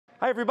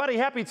Hi, everybody.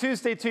 Happy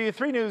Tuesday to you.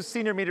 3 News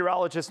senior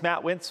meteorologist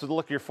Matt Wintz with a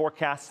look at your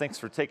forecast. Thanks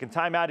for taking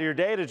time out of your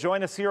day to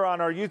join us here on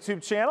our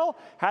YouTube channel.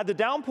 Had the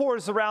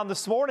downpours around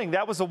this morning.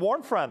 That was a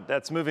warm front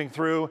that's moving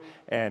through,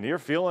 and you're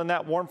feeling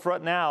that warm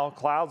front now.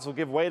 Clouds will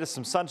give way to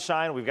some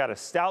sunshine. We've got a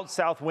stout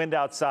south wind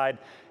outside,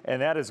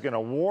 and that is going to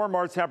warm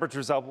our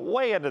temperatures up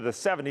way into the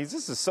 70s.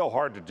 This is so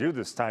hard to do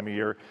this time of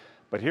year,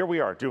 but here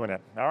we are doing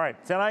it. All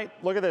right, tonight,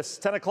 look at this.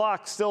 10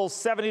 o'clock, still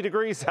 70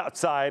 degrees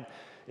outside.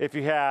 If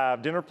you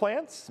have dinner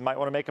plans, you might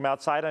want to make them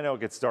outside. I know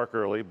it gets dark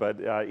early, but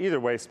either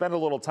way, spend a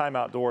little time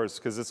outdoors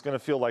because it's going to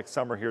feel like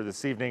summer here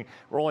this evening.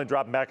 We're only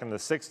dropping back in the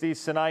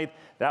 60s tonight.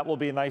 That will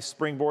be a nice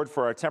springboard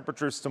for our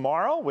temperatures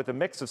tomorrow with a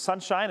mix of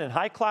sunshine and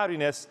high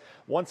cloudiness.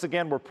 Once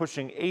again, we're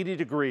pushing 80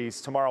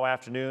 degrees tomorrow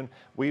afternoon.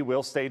 We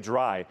will stay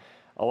dry.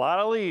 A lot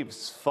of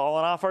leaves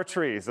falling off our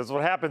trees. That's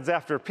what happens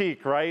after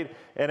peak, right?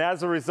 And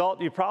as a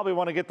result, you probably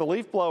want to get the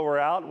leaf blower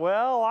out.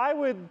 Well, I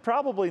would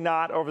probably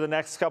not over the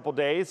next couple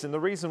days. And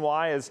the reason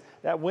why is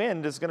that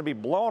wind is going to be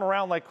blowing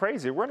around like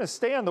crazy. We're going to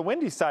stay on the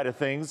windy side of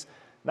things,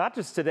 not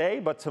just today,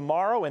 but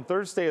tomorrow and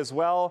Thursday as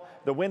well.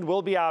 The wind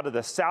will be out of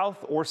the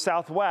south or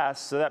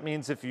southwest. So that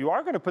means if you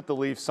are going to put the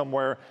leaves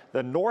somewhere,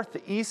 the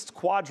northeast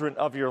quadrant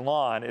of your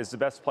lawn is the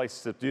best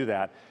place to do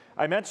that.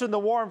 I mentioned the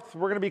warmth.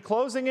 We're going to be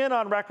closing in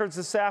on records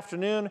this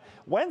afternoon.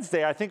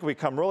 Wednesday, I think we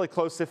come really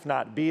close, if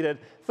not beat it.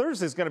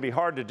 Thursday is going to be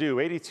hard to do.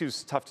 82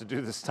 is tough to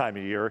do this time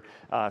of year,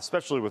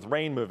 especially with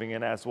rain moving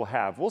in as we'll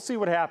have. We'll see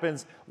what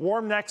happens.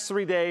 Warm next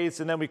 3 days,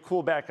 and then we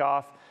cool back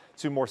off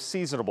to more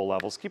seasonable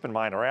levels. Keep in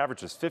mind, our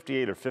average is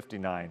 58 or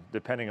 59,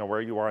 depending on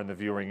where you are in the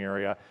viewing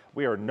area.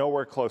 We are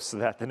nowhere close to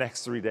that the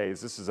next 3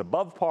 days. This is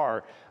above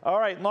par. All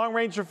right, long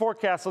range of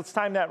forecast. Let's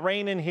time that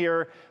rain in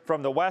here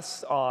from the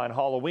west on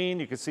Halloween.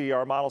 You can see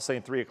our model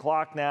saying 3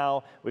 o'clock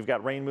now. We've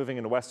got rain moving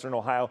into western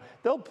Ohio.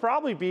 There'll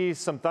probably be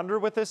some thunder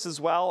with this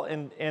as well,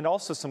 and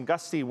also some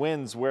gusty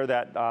winds where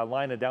that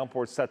line of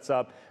downpour sets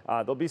up.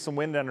 There'll be some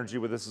wind energy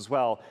with this as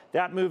well.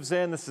 That moves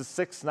in. This is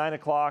 6, 9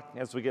 o'clock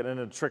as we get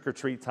into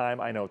trick-or-treat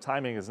time. I know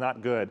timing is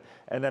not good.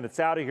 And then it's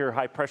out of here.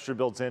 High pressure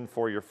builds in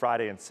for your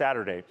Friday and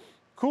Saturday.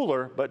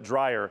 Cooler, but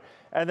drier.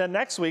 And then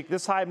next week,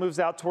 this high moves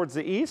out towards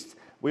the east.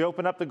 We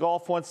open up the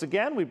Gulf once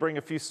again. We bring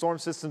a few storm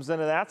systems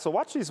into that. So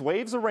watch these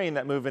waves of rain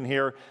that move in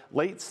here.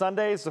 Late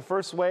Sunday is the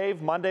first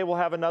wave. Monday we'll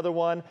have another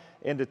one.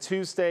 Into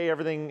Tuesday,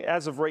 everything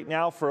as of right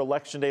now for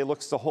Election Day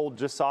looks to hold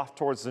just off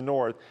towards the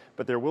north,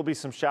 but there will be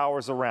some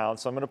showers around.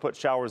 So I'm going to put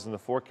showers in the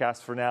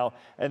forecast for now.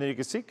 And then you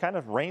can see kind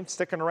of rain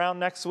sticking around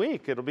next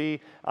week. It'll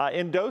be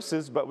in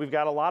doses, but we've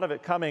got a lot of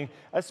it coming,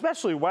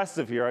 especially west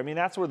of here. I mean,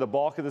 that's where the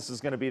bulk of this is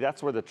going to be.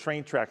 That's where the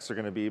train tracks are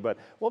going to be, but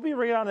we'll be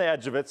right on the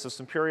edge of it. So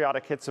some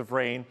periodic hits of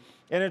rain.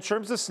 And in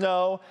terms of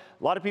snow,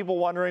 a lot of people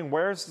wondering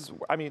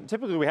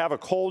typically we have a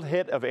cold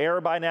hit of air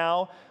by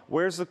now.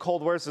 Where's the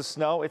cold? Where's the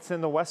snow? It's in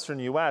the western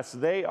U.S.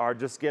 They are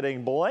just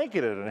getting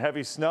blanketed in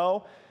heavy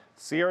snow.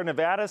 Sierra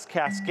Nevadas,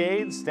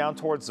 Cascades, down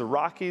towards the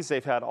Rockies.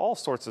 They've had all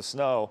sorts of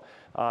snow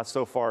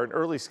so far, an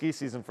early ski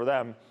season for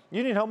them.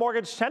 Union Home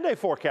Mortgage 10-day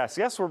forecast.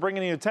 Yes, we're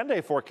bringing you a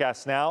 10-day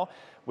forecast now.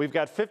 We've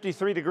got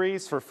 53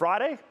 degrees for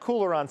Friday,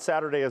 cooler on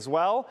Saturday as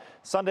well.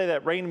 Sunday,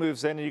 that rain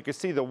moves in, and you can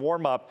see the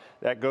warm-up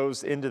that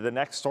goes into the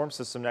next storm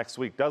system next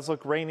week. Does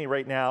look rainy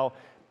right now.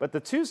 But the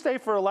Tuesday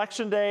for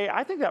Election Day,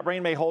 I think that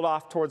rain may hold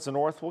off towards the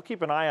north. We'll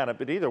keep an eye on it.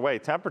 But either way,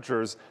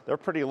 temperatures, they're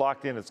pretty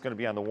locked in. It's going to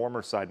be on the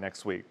warmer side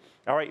next week.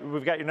 All right,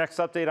 we've got your next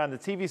update on the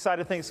TV side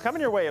of things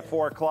coming your way at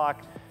 4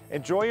 o'clock.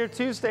 Enjoy your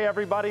Tuesday,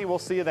 everybody. We'll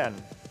see you then.